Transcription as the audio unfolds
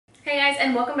Hey guys,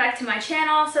 and welcome back to my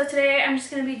channel. So today I'm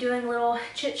just going to be doing a little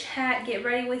chit chat, get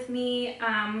ready with me.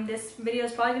 This video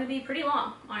is probably going to be pretty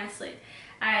long, honestly.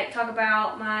 I talk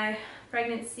about my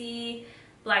pregnancy,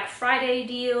 Black Friday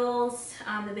deals,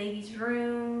 the baby's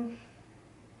room,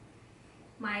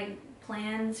 my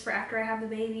plans for after I have the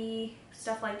baby,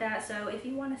 stuff like that. So if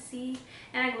you want to see,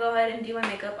 and I can go ahead and do my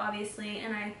makeup obviously,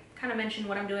 and I kind of mentioned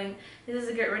what I'm doing. This is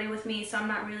a get ready with me, so I'm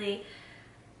not really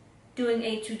doing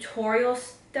a tutorial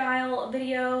style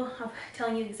video of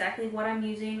telling you exactly what I'm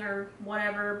using or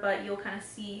whatever, but you'll kind of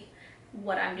see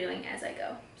what I'm doing as I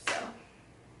go. So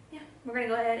yeah, we're gonna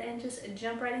go ahead and just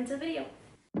jump right into the video.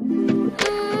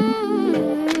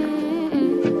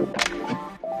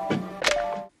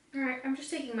 Alright, I'm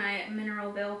just taking my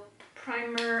Mineral Veil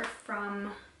primer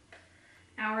from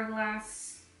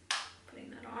Hourglass, putting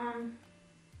that on.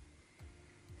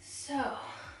 So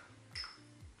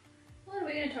what are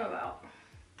we gonna talk about?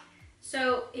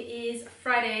 So it is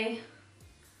Friday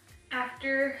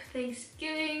after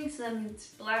Thanksgiving, so that means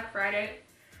Black Friday.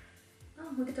 Oh,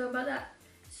 we can talk about that.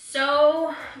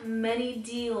 So many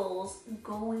deals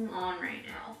going on right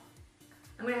now.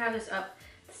 I'm gonna have this up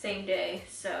the same day,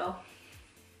 so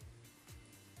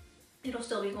it'll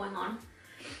still be going on.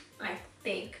 I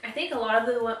think a lot of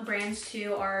the brands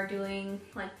too are doing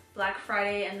like Black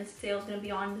Friday, and the sale's gonna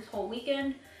be on this whole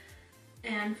weekend.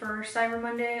 And for Cyber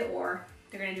Monday, or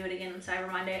they're gonna do it again on Cyber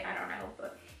Monday, I don't know,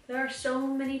 but there are so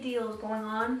many deals going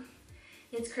on.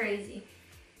 It's crazy.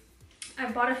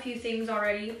 I've bought a few things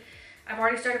already. I've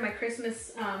already started my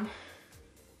Christmas,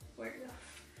 where'd it go?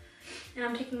 And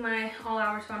I'm taking my All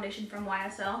Hours foundation from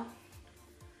YSL.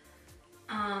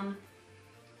 I've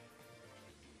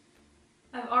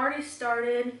already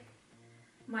started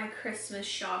my Christmas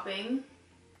shopping.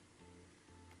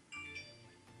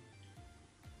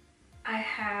 I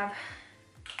have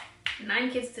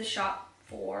 9 kids to shop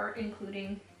for,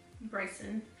 including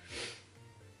Bryson.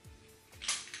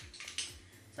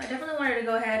 So I definitely wanted to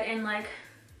go ahead and like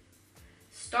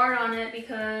start on it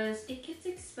because it gets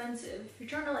expensive. If you're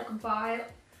trying to like buy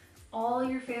all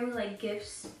your family like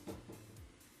gifts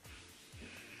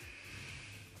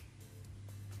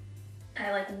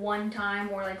at like one time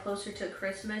or like closer to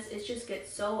Christmas, it just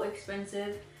gets so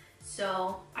expensive.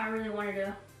 So I really wanted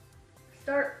to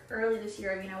start early this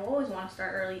year. I mean, I always want to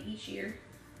start early each year,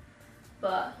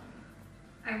 but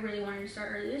I really wanted to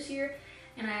start early this year,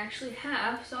 and I actually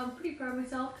have, so I'm pretty proud of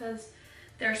myself because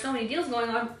there are so many deals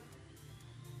going on.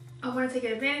 I want to take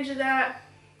advantage of that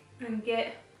and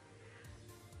get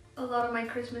a lot of my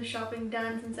Christmas shopping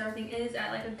done since everything is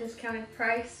at like a discounted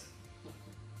price.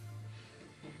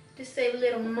 Just save a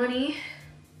little money.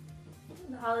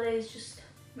 The holidays just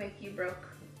make you broke.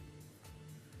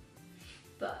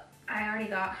 But I already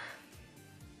got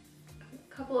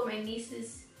a couple of my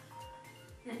nieces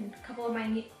and a couple of my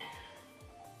I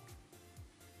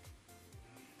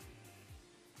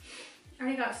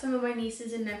already got some of my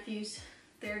nieces and nephews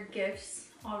their gifts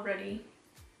already.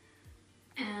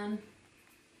 And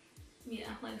yeah,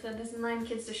 like I said, this is 9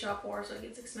 kids to shop for, so it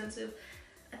gets expensive.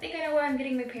 I think I know what I'm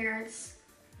getting my parents.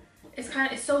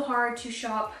 It's so hard to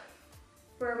shop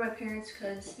for my parents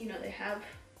because, you know, they have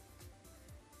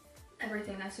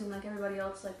everything. I assume like everybody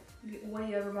else, like what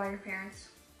do you ever buy your parents?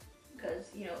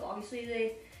 Because, you know, obviously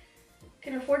they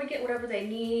can afford to get whatever they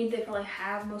need. They probably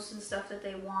have most of the stuff that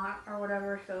they want or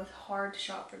whatever, so it's hard to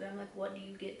shop for them. Like, what do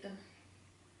you get them?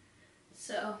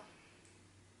 So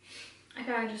I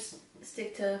kind of just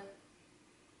stick to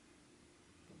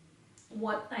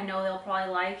what I know they'll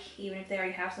probably like, even if they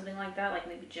already have something like that, like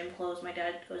maybe gym clothes. My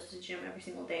dad goes to the gym every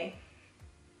single day,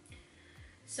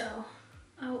 so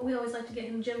we always like to get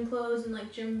him gym clothes and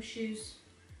like gym shoes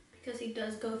because he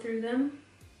does go through them.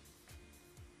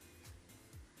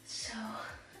 So,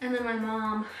 and then my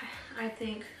mom, I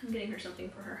think I'm getting her something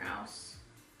for her house.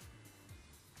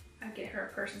 I get her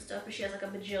a purse and stuff, but she has like a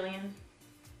bajillion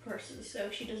purses, so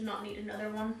she does not need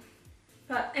another one.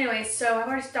 But anyway, so I've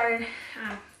already started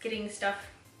getting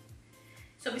stuff.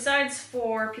 So besides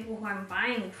for people who I'm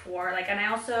buying for, like, and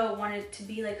I also wanted to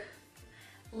be like,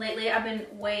 lately I've been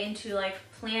way into like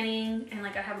planning, and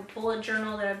like I have a bullet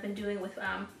journal that I've been doing with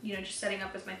you know, just setting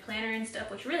up as my planner and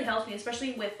stuff, which really helps me,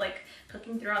 especially with like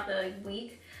cooking throughout the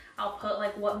week. I'll put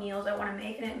like what meals I want to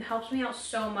make, and it helps me out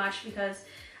so much because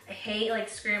I hate like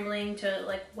scrambling to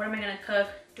like, what am I gonna cook?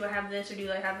 Do I have this or do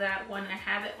I have that? When I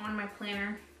have it on my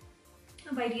planner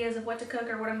of ideas of what to cook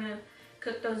or what I'm gonna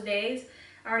cook those days,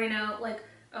 I already know like,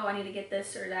 oh, I need to get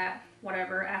this or that,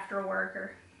 whatever, after work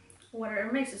or whatever.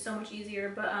 It makes it so much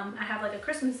easier. But I have like a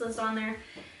Christmas list on there,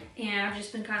 and I've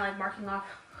just been kind of like marking off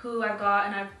who I've got,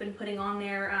 and I've been putting on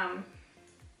there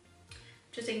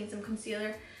just taking some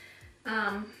concealer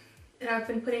And I've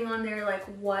been putting on there like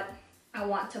what I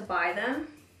want to buy them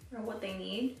or what they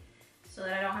need, so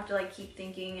that I don't have to like keep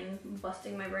thinking and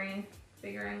busting my brain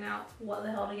figuring out what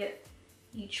the hell to get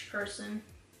each person.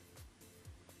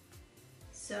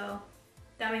 So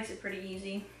that makes it pretty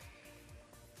easy.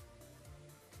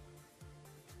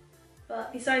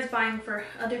 But besides buying for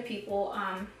other people,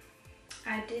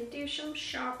 I did do some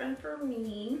shopping for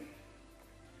me.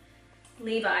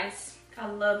 Levi's. I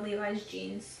love Levi's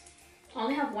jeans. I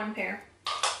only have one pair,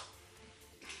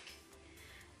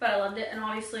 but I loved it, and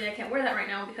obviously I can't wear that right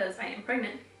now because I am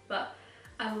pregnant, but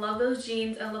I love those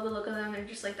jeans. I love the look of them. They're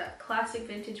just like that classic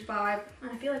vintage vibe,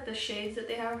 and I feel like the shades that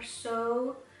they have are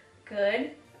so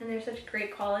good, and they're such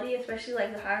great quality, especially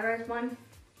like the high-rise one.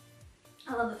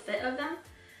 I love the fit of them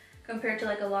compared to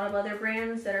like a lot of other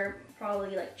brands that are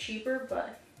probably like cheaper,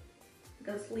 but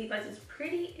because Levi's is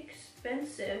pretty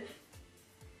expensive.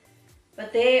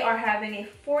 But they are having a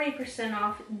 40%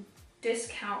 off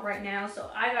discount right now, so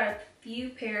I got a few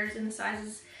pairs in the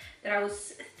sizes that I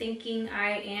was thinking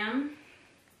I am.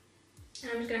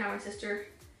 And I'm just gonna have my sister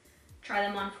try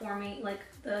them on for me. Like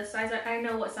the size, I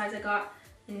know what size I got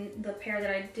in the pair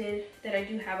that I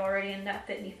do have already, and that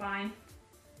fit me fine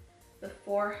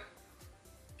before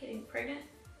getting pregnant.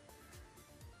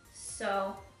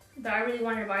 So, but I really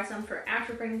wanted to buy some for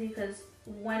after pregnancy, because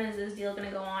when is this deal gonna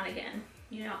go on again?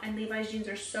 You know, and Levi's jeans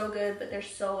are so good, but they're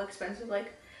so expensive.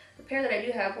 Like the pair that I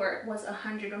do have, where it was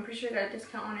 $100, I'm pretty sure I got a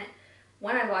discount on it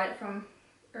when I bought it from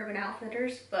Urban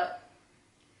Outfitters, but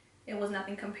it was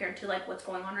nothing compared to like what's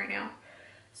going on right now.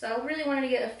 So I really wanted to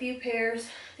get a few pairs.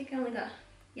 I think I only got,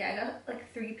 yeah, I got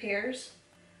like 3 pairs.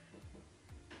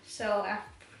 So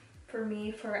for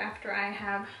me, for after I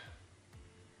have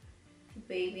a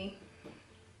baby.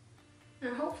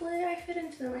 And hopefully I fit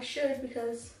into them. I should,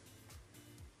 because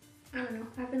I don't know,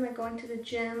 I've been like going to the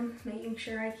gym, making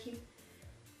sure I keep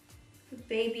the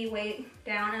baby weight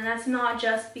down, and that's not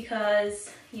just because,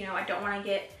 you know, I don't want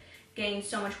to gain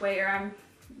so much weight, or I'm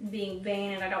being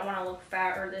vain and I don't want to look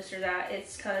fat or this or that.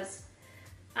 It's because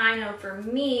I know for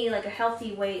me, like a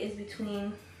healthy weight is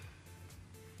between,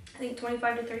 I think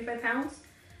 25 to 35 pounds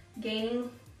gaining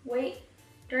weight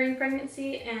during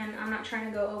pregnancy, and I'm not trying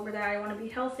to go over that. I want to be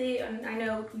healthy, and I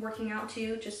know working out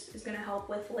too just is going to help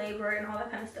with labor and all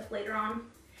that kind of stuff later on,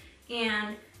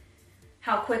 and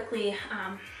how quickly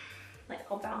like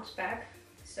I'll bounce back.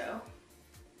 So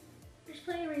there's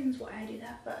plenty of reasons why I do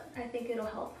that, but I think it'll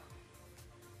help.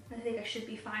 I think I should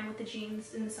be fine with the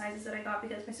jeans in the sizes that I got,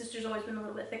 because my sister's always been a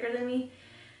little bit thicker than me,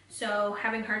 so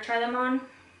having her try them on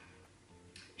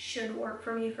should work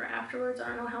for me for afterwards. I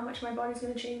don't know how much my body's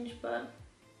going to change, but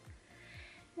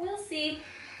we'll see.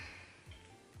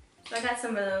 So I got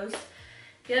some of those.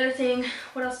 The other thing,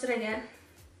 what else did I get?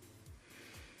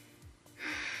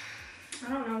 I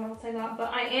don't know what else I got,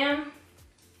 but I'm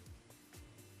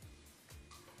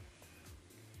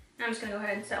just gonna go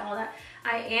ahead and set all that.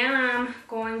 I am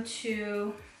going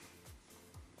to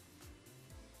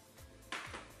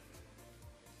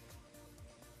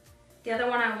the other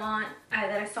one I want,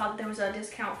 that I saw that there was a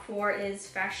discount for, is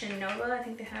Fashion Nova. I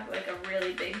think they have like a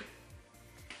really big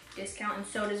discount, and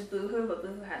so does Boohoo, but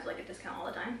Boohoo has like a discount all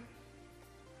the time.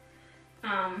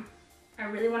 I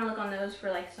really want to look on those for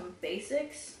like some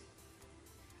basics.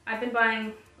 I've been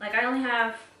buying, like I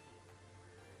have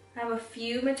a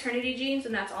few maternity jeans,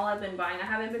 and that's all I've been buying. I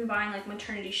haven't been buying like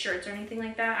maternity shirts or anything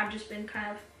like that. I've just been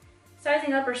kind of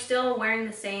sizing up, or still wearing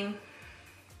the same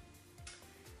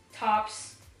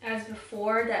tops as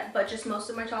before, but just most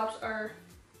of my tops are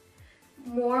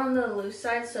more on the loose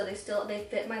side, so they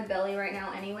fit my belly right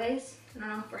now anyways. I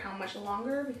don't know for how much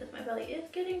longer, because my belly is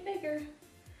getting bigger,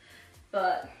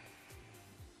 but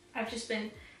I've just been,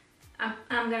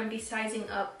 I'm gonna be sizing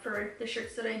up for the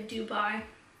shirts that I do buy,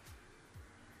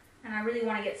 and I really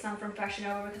want to get some from Fashion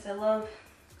Nova because I love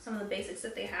some of the basics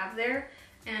that they have there,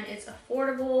 and it's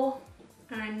affordable,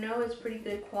 and I know it's pretty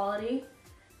good quality,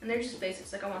 and they're just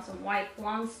basics. Like I want some white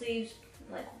long sleeves,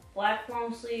 like black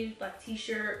long sleeves, black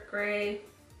t-shirt, gray,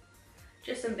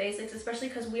 just some basics, especially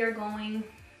because we are going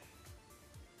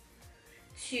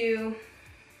to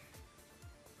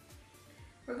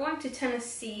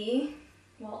Tennessee,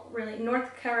 well really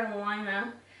North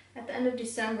Carolina, at the end of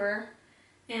December,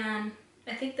 and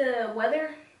I think the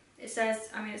weather, it says,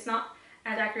 I mean it's not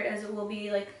as accurate as it will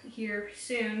be like here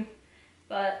soon,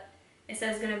 but it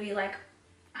says it's gonna be like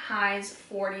highs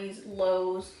 40s,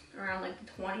 lows around like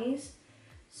the 20s.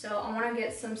 So I want to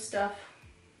get some stuff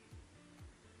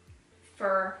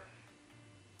for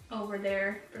over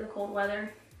there for the cold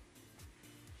weather.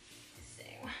 So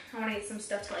I want to get some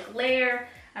stuff to like layer.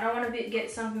 I don't want to get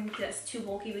something that's too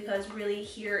bulky, because really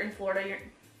here in Florida,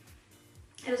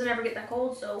 it doesn't ever get that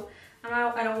cold, so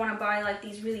I don't want to buy like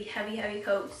these really heavy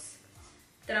coats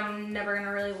that I'm never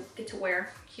gonna really get to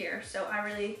wear here. So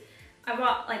I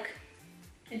bought like,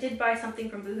 I did buy something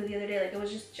from Boohoo the other day, like it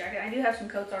was just a jacket. I do have some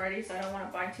coats already, so I don't want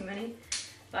to buy too many.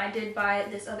 But I did buy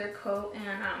this other coat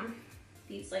and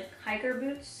these like hiker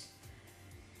boots.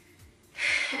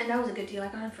 And that was a good deal. I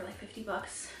got them for like 50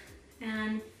 bucks.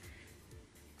 And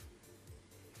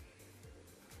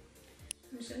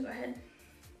I'm just gonna go ahead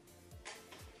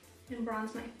and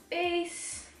bronze my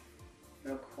face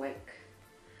real quick.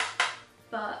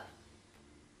 But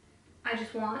I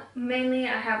just want, mainly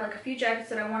I have like a few jackets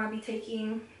that I want to be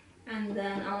taking, and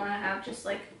then I want to have just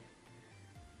like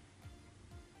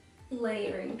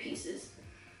layering pieces.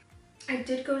 I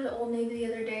did go to Old Navy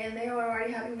the other day and they were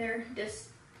already having their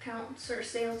discounts or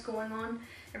sales going on.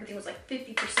 Everything was like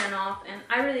 50% off, and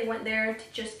I really went there to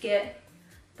just get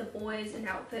the boys an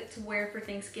outfit to wear for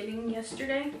Thanksgiving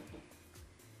yesterday.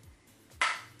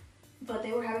 But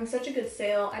they were having such a good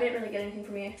sale. I didn't really get anything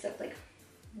for me except like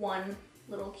one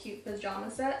little cute pajama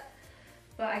set,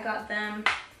 but I got them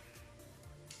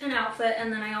an outfit,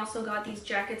 and then I also got these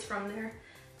jackets from there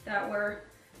that were,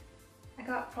 I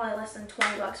got probably less than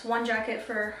 20 bucks. One jacket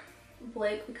for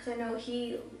Blake because I know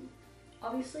he,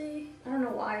 obviously, I don't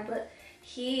know why, but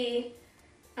he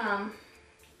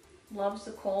loves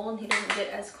the cold. He doesn't get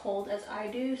as cold as I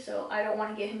do, so I don't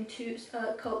want to get him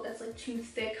a coat that's like too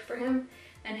thick for him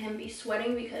and him be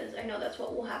sweating, because I know that's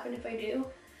what will happen if I do.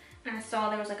 And I saw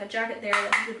there was like a jacket there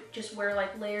that he could just wear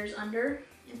like layers under,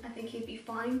 and I think he'd be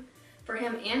fine for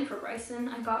him and for Bryson.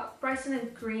 I got Bryson a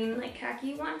green like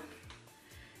khaki one,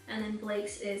 and then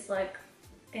Blake's is like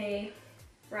a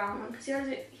brown one because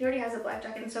he already has a black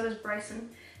jacket, and so does Bryson.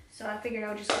 So I figured I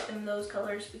would just get them those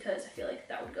colors because I feel like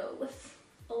that would go with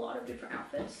a lot of different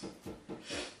outfits.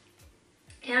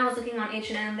 And I was looking on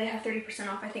H&M, they have 30%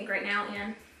 off I think right now,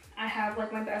 and I have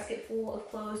like my basket full of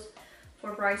clothes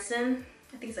for Bryson.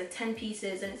 I think it's like 10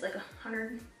 pieces and it's like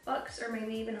 $100 or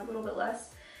maybe even a little bit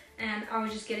less. And I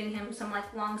was just getting him some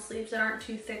like long sleeves that aren't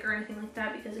too thick or anything like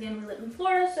that, because again, we live in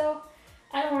Florida, so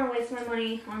I don't want to waste my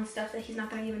money on stuff that he's not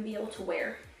going to even be able to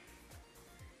wear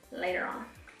later on.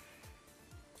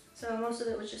 So most of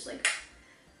it was just like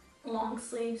long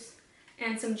sleeves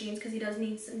and some jeans, because he does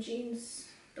need some jeans.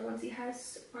 The ones he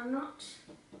has are not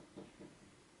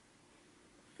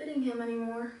fitting him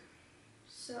anymore,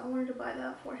 so I wanted to buy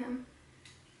that for him.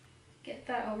 Get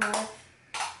that over with.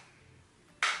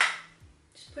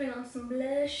 Just putting on some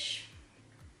blush.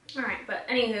 Alright, but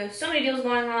anywho, so many deals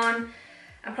going on.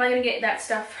 I'm probably gonna get that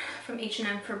stuff from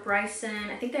H&M for Bryson.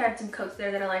 I think they had some coats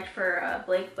there that I liked for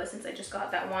Blake, but since I just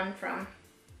got that one from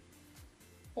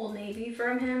Old Navy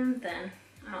from him, then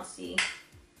I don't see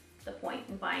the point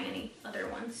in buying any other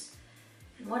ones.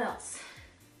 And what else?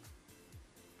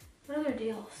 What other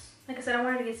deals? Like I said, I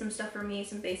wanted to get some stuff for me,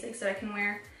 some basics that I can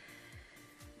wear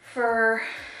for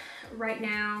right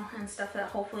now, and stuff that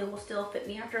hopefully will still fit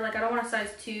me after. Like I don't want a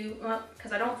size 2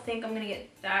 because I don't think I'm gonna get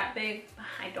that big.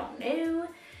 I don't know,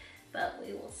 but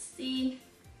we will see.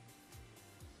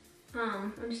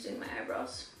 I'm just doing my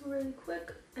eyebrows really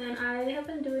quick, and I have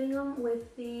been doing them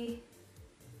with the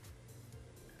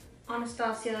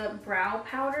Anastasia brow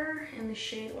powder in the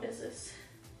shade, what is this?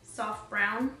 Soft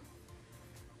brown.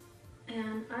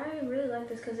 And I really like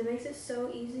this because it makes it so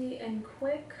easy and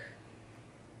quick.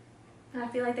 And I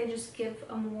feel like they just give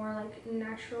a more like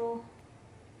natural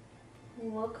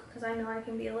look, because I know I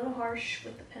can be a little harsh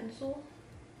with the pencil.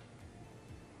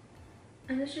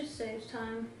 And this just saves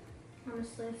time,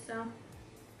 honestly, so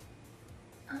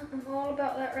I'm all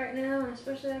about that right now, and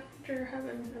especially after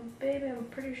having a baby, I'm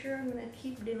pretty sure I'm gonna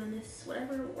keep doing this,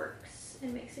 whatever works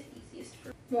and makes it easiest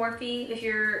for Morphe. If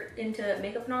you're into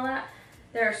makeup and all that,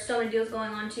 there are so many deals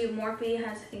going on too. Morphe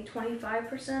has, I think,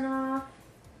 25% off.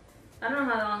 I don't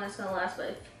know how long that's gonna last,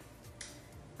 but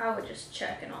I would just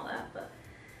check and all that. But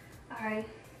I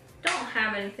don't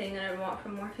have anything that I want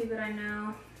from Morphe, but I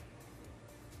know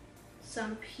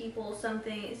some people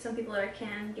that I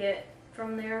can get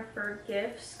from there for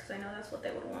gifts, because I know that's what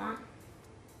they would want.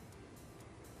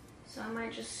 So I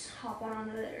might just hop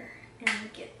on there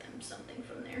and get them something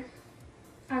from there.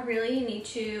 I really need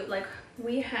to, like,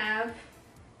 I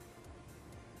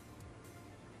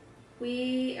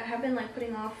have been like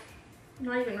putting off,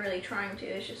 not even really trying to,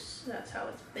 it's just that's how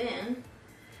it's been,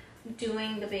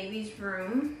 doing the baby's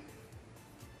room.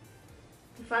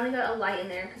 We finally got a light in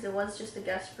there because it was just a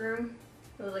guest room.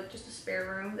 It was like just a spare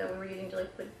room that we were using to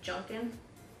like put junk in.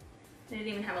 They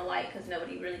didn't even have a light because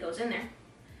nobody really goes in there.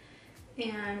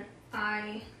 And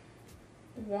I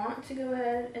want to go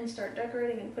ahead and start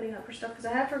decorating and putting up her stuff, because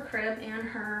I have her crib and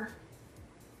her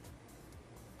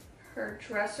her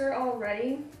dresser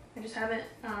already. I just haven't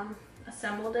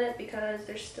assembled it because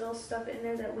there's still stuff in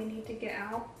there that we need to get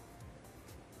out.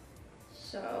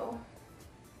 So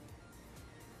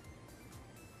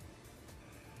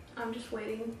I'm just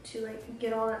waiting to like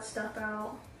get all that stuff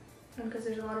out, and because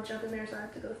there's a lot of junk in there, so I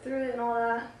have to go through it and all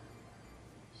that.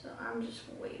 So I'm just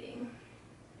waiting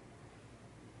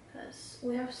because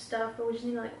we have stuff, but we just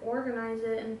need to like organize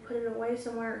it and put it away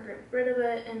somewhere or get rid of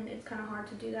it, and it's kind of hard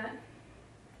to do that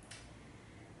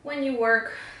when you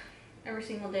work every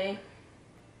single day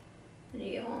and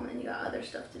you get home and you got other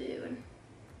stuff to do, and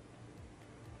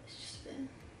it's just been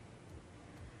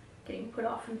getting put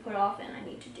off and put off, and I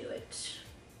need to do it.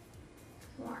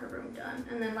 I want her room done,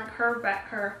 and then like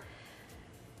her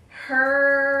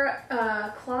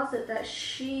closet that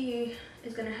she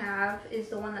is gonna have is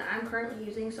the one that I'm currently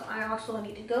using, so I also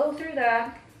need to go through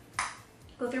that,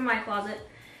 go through my closet,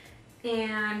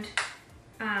 and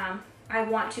I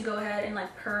want to go ahead and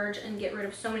like purge and get rid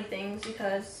of so many things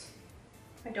because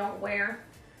I don't wear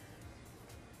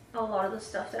a lot of the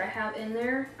stuff that I have in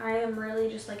there. I am really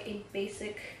just like a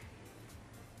basic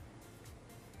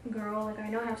girl. Like I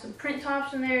know I have some print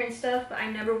tops in there and stuff, but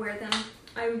I never wear them.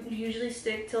 I usually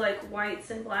stick to like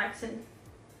whites and blacks and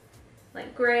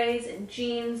like grays and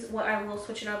jeans. What I will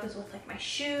switch it up is with like my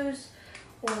shoes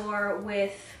or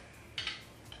with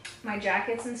my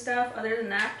jackets and stuff. Other than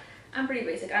that, I'm pretty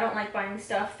basic. I don't like buying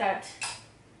stuff that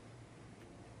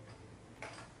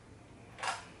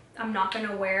I'm not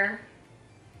gonna wear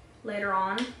later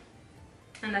on,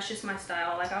 and that's just my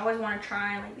style. Like I always want to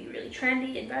try and like be really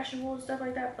trendy and fashionable and stuff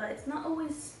like that, but it's not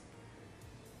always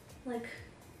like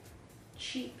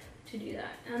cheap to do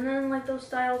that. And then like those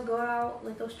styles go out,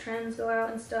 like those trends go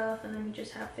out and stuff, and then you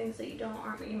just have things that you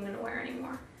aren't even gonna wear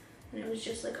anymore, and it was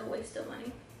just like a waste of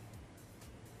money.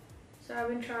 So I've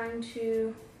been trying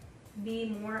to be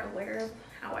more aware of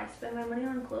how I spend my money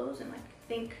on clothes, and like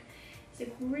think, is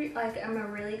it am I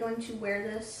really going to wear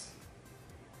this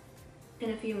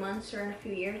in a few months or in a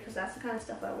few years? Because that's the kind of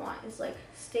stuff I want, is like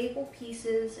staple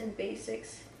pieces and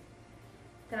basics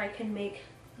that I can make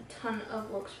a ton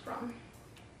of looks from.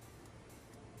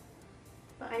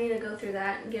 But I need to go through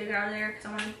that and get it out of there because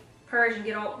I want to purge and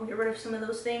get rid of some of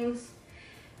those things.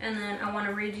 And then I want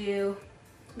to redo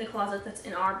the closet that's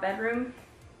in our bedroom,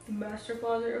 the master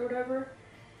closet or whatever.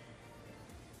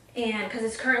 And because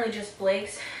it's currently just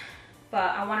Blake's,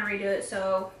 but I want to redo it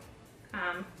so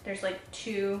there's like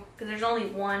two, because there's only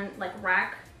one like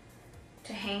rack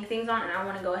to hang things on, and I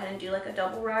want to go ahead and do like a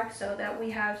double rack so that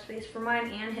we have space for mine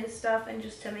and his stuff, and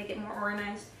just to make it more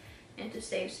organized and to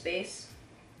save space.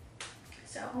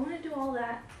 So I want to do all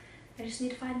that. I just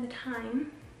need to find the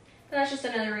time. But that's just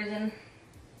another reason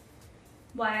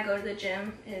why I go to the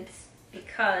gym. It's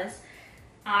because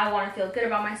I want to feel good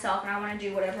about myself, and I want to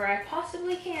do whatever I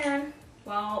possibly can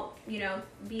while, you know,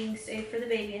 being safe for the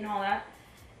baby and all that,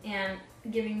 and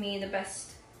giving me the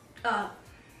best,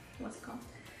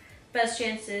 best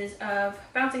chances of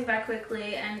bouncing back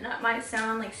quickly. And that might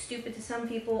sound like stupid to some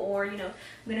people, or, you know,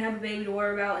 I'm gonna have a baby to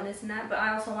worry about and this and that, but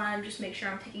I also want to just make sure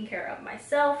I'm taking care of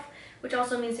myself, which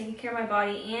also means taking care of my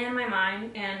body and my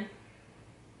mind. And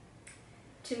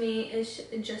to me, it's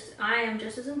just, I am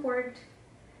just as important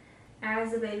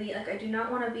as the baby. Like I do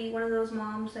not want to be one of those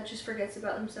moms that just forgets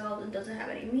about themselves and doesn't have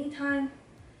any me time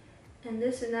and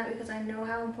this and that, because I know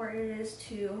how important it is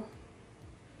to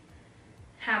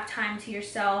have time to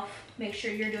yourself, make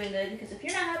sure you're doing good, because if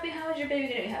you're not happy, how is your baby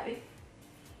gonna be happy?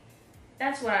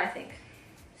 That's what I think.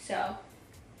 So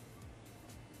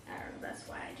I don't know, that's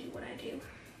why I do what I do.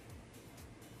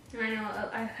 And I know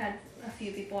I've had a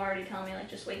few people already tell me like,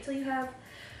 just wait till you have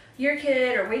your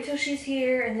kid, or wait till she's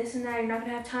here and this and that, you're not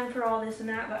gonna have time for all this and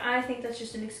that. But I think that's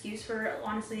just an excuse for,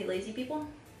 honestly, lazy people.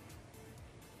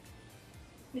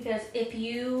 Because if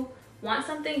you want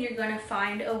something, you're gonna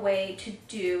find a way to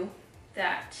do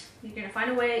that. You're gonna find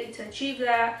a way to achieve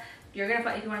that. You're gonna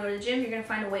find, if you wanna go to the gym, you're gonna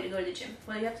find a way to go to the gym.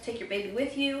 Whether you have to take your baby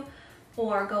with you,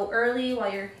 or go early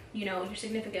while you're, you know, your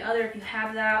significant other, if you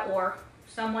have that, or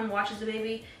someone watches the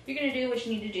baby, you're gonna do what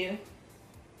you need to do.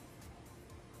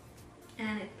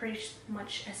 And it's pretty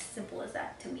much as simple as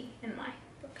that to me in my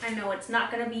book. I know it's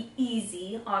not gonna be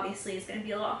easy. Obviously, it's gonna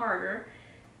be a lot harder,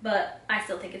 but I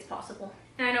still think it's possible.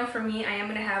 And I know for me, I am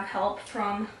gonna have help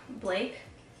from Blake.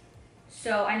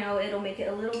 So I know it'll make it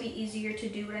a little bit easier to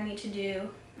do what I need to do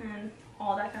and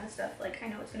all that kind of stuff. Like I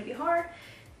know it's gonna be hard,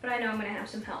 but I know I'm gonna have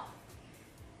some help.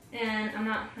 And I'm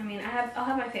not, I mean, I'll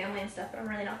have my family and stuff, but I'm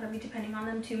really not gonna be depending on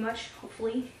them too much,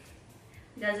 hopefully,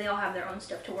 because they all have their own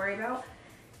stuff to worry about.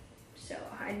 So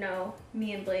I know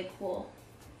me and Blake will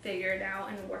figure it out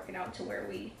and work it out to where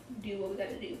we do what we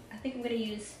gotta do. I think I'm gonna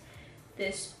use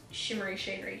this shimmery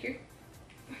shade right here.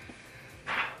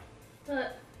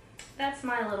 But that's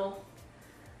my little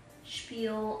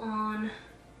spiel on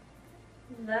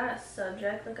that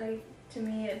subject. Like to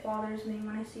me, it bothers me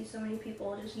when I see so many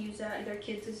people just use their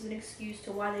kids as an excuse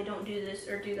to why they don't do this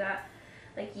or do that.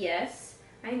 Like, yes,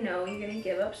 I know you're gonna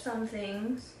give up some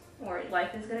things, or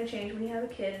life is gonna change when you have a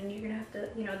kid, and you're gonna have to,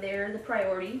 you know, they're the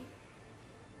priority.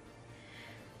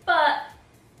 But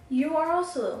you are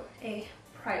also a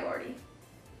priority.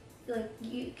 Like,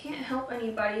 you can't help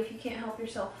anybody if you can't help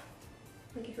yourself.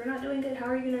 Like, if you're not doing good, how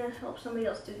are you gonna help somebody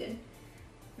else do good?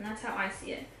 And that's how I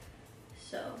see it.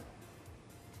 So,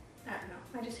 I don't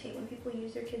know. I just hate when people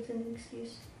use their kids as an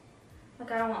excuse.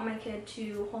 Like, I don't want my kid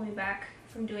to hold me back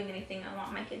from doing anything. I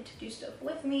want my kid to do stuff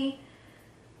with me.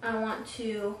 I want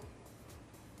to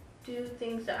do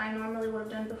things that I normally would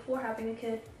have done before having a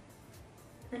kid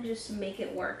and just make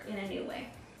it work in a new way.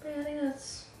 But yeah, I think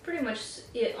that's pretty much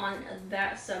it on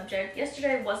that subject.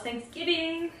 Yesterday was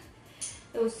Thanksgiving.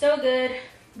 It was so good.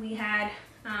 We had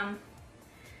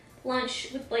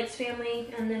lunch with Blake's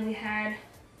family, and then we had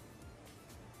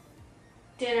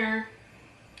dinner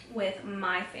with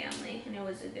my family, and it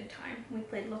was a good time. We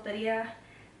played Loteria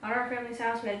at our family's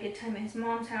house. We had a good time at his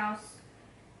mom's house.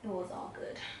 It was all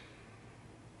good.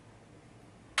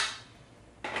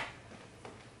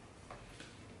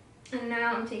 And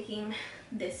now I'm taking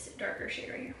this darker shade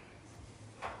right here.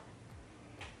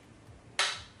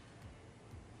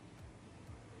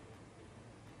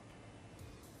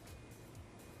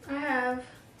 I have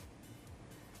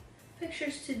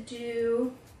pictures to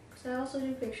do, because I also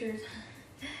do pictures.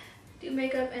 Do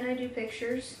makeup and I do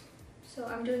pictures. So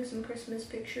I'm doing some Christmas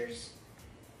pictures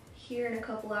here in a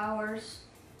couple hours.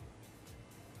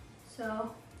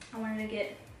 So I wanted to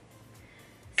get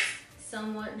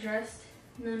somewhat dressed.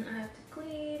 And then I have to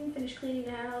finish cleaning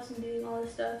the house and doing all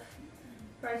this stuff.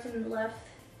 Bryson left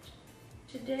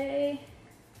today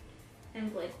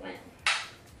and Blake went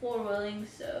four-wheeling,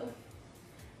 so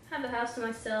I have the house to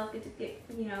myself,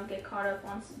 get caught up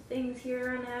on some things here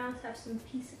around the house, have some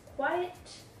peace and quiet,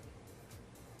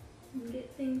 and get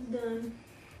things done.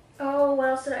 Oh, what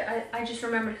else did I just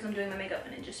remembered because I'm doing my makeup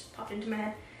and it just popped into my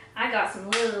head. I got some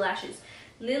Lily lashes.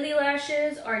 Lily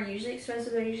lashes are usually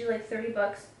expensive. They're usually like 30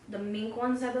 bucks. The mink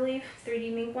ones, I believe,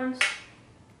 3D mink ones.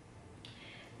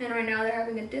 And right now they're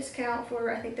having a discount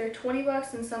for, I think they're 20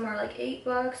 bucks and some are like 8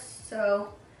 bucks.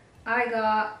 So I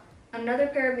got another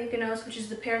pair of Mykonos, which is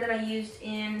the pair that I used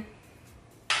in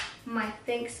my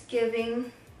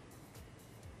Thanksgiving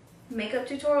makeup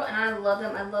tutorial, and I love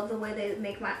them. I love the way they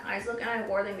make my eyes look, and I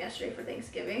wore them yesterday for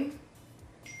Thanksgiving.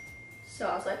 So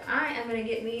I was like, I am gonna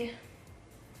get me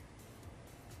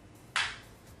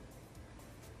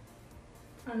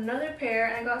another pair,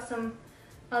 and I got some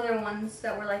other ones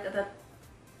that were like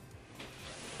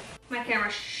my camera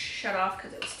shut off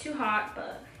because it was too hot,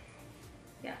 but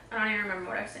yeah, I don't even remember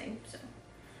what I was saying. So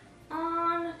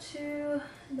on to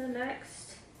the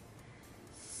next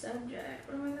subject.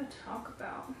 What am I going to talk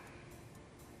about?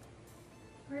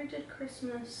 I already did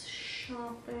Christmas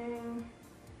shopping.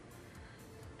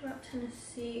 Talked about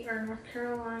Tennessee or North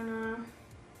Carolina.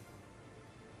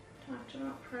 Talked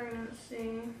about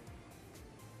pregnancy.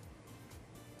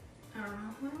 I don't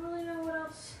know. I don't really know what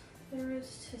else there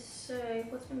is to say.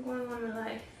 What's been going on in my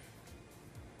life?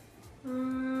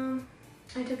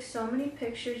 I took so many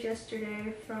pictures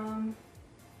yesterday from,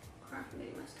 crap, I'm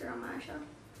getting mascara on my eyeshadow.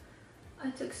 I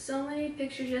took so many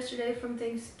pictures yesterday from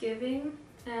Thanksgiving,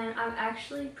 and I'm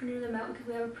actually printing them out because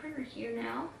we have a printer here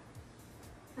now.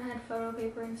 I had photo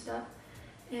paper and stuff,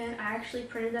 and I actually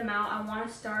printed them out. I want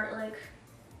to start like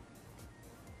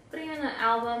putting in an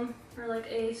album or like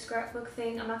a scrapbook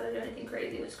thing. I'm not going to do anything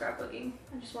crazy with scrapbooking.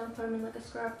 I just want to put them in like a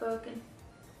scrapbook and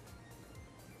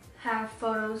have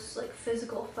photos, like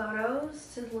physical photos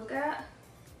to look at.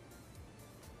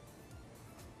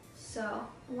 So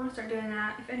I want to start doing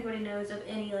that. If anybody knows of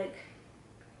any like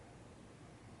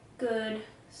good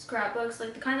scrapbooks,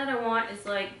 like the kind that I want is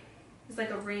like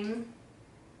a ring.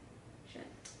 Shit.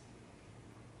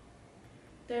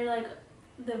 They're like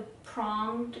the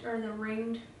pronged or the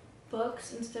ringed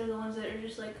books instead of the ones that are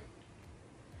just like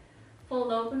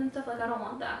fold open and stuff. Like I don't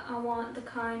want that. I want the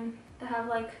kind that have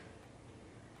like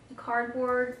the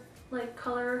cardboard like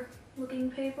color looking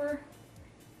paper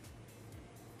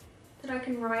that I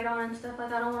can write on and stuff.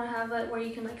 Like I don't want to have that where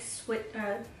you can like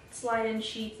slide in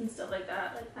sheets and stuff like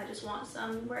that. Like I just want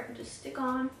some where I can just stick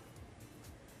on,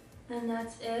 and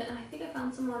that's it. And I think I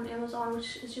found some on Amazon,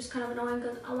 which is just kind of annoying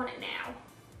because I want it now.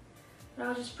 But I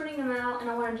was just printing them out, and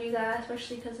I want to do that,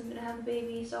 especially because I'm gonna have a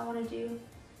baby. So I want to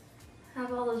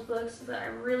have all those books that I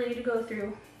really need to go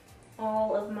through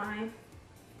all of my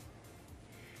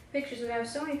pictures. I have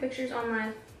so many pictures on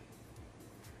my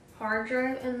hard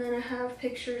drive, and then I have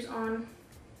pictures on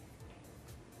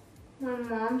my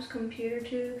mom's computer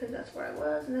too, because that's where I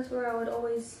was, and that's where I would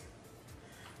always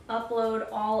upload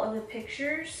all of the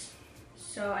pictures.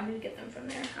 So I need to get them from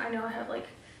there. I know I have like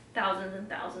thousands and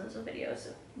thousands of pictures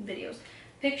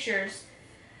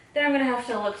that I'm gonna have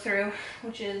to look through,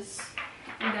 which is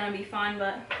gonna be fun,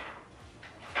 but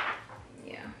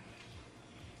yeah.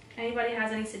 Anybody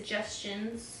has any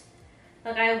suggestions?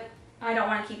 Like I don't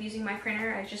want to keep using my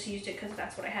printer. I just used it because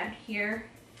that's what I had here.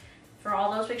 For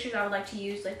all those pictures, I would like to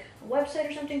use like a website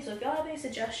or something. So if y'all have any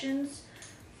suggestions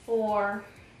for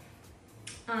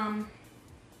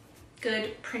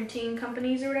good printing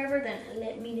companies or whatever, then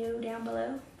let me know down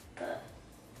below. But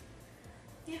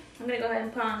yeah, I'm gonna go ahead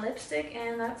and put on lipstick,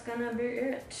 and that's gonna be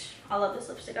it. I love this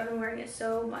lipstick. I've been wearing it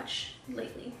so much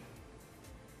lately.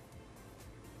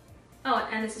 Oh,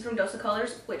 and this is from Dose of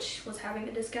Colors, which was having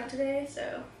a discount today,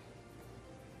 so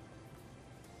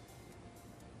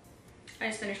I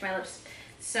just finished my lips.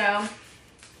 So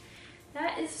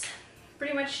that is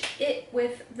pretty much it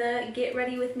with the Get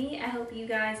Ready With Me. I hope you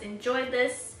guys enjoyed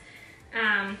this.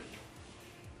 I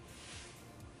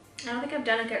don't think I've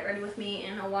done a Get Ready With Me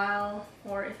in a while,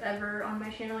 or if ever on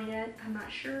my channel yet. I'm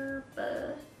not sure,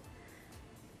 but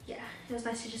yeah, it was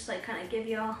nice to just like kind of give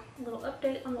y'all a little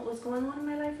update on what was going on in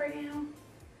my life right now,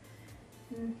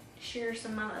 and share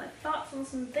some of my thoughts on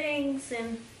some things,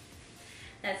 and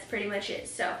that's pretty much it.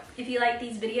 So if you like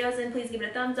these videos, then please give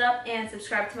it a thumbs up and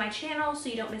subscribe to my channel so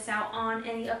you don't miss out on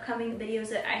any upcoming videos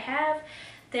that I have.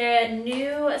 The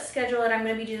new schedule that I'm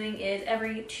going to be doing is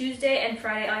every Tuesday and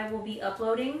Friday I will be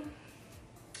uploading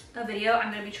a video.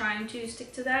 I'm going to be trying to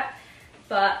stick to that.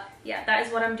 But yeah, that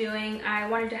is what I'm doing. I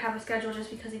wanted to have a schedule just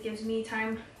because it gives me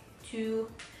time to,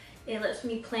 it lets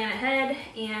me plan ahead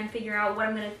and figure out what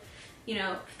I'm going to, you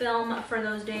know, film for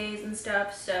those days and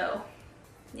stuff. So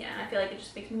yeah, I feel like it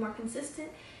just makes me more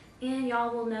consistent, and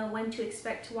y'all will know when to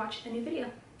expect to watch a new video.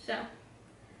 So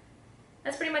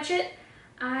that's pretty much it.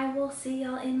 I will see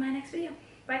y'all in my next video.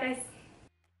 Bye guys.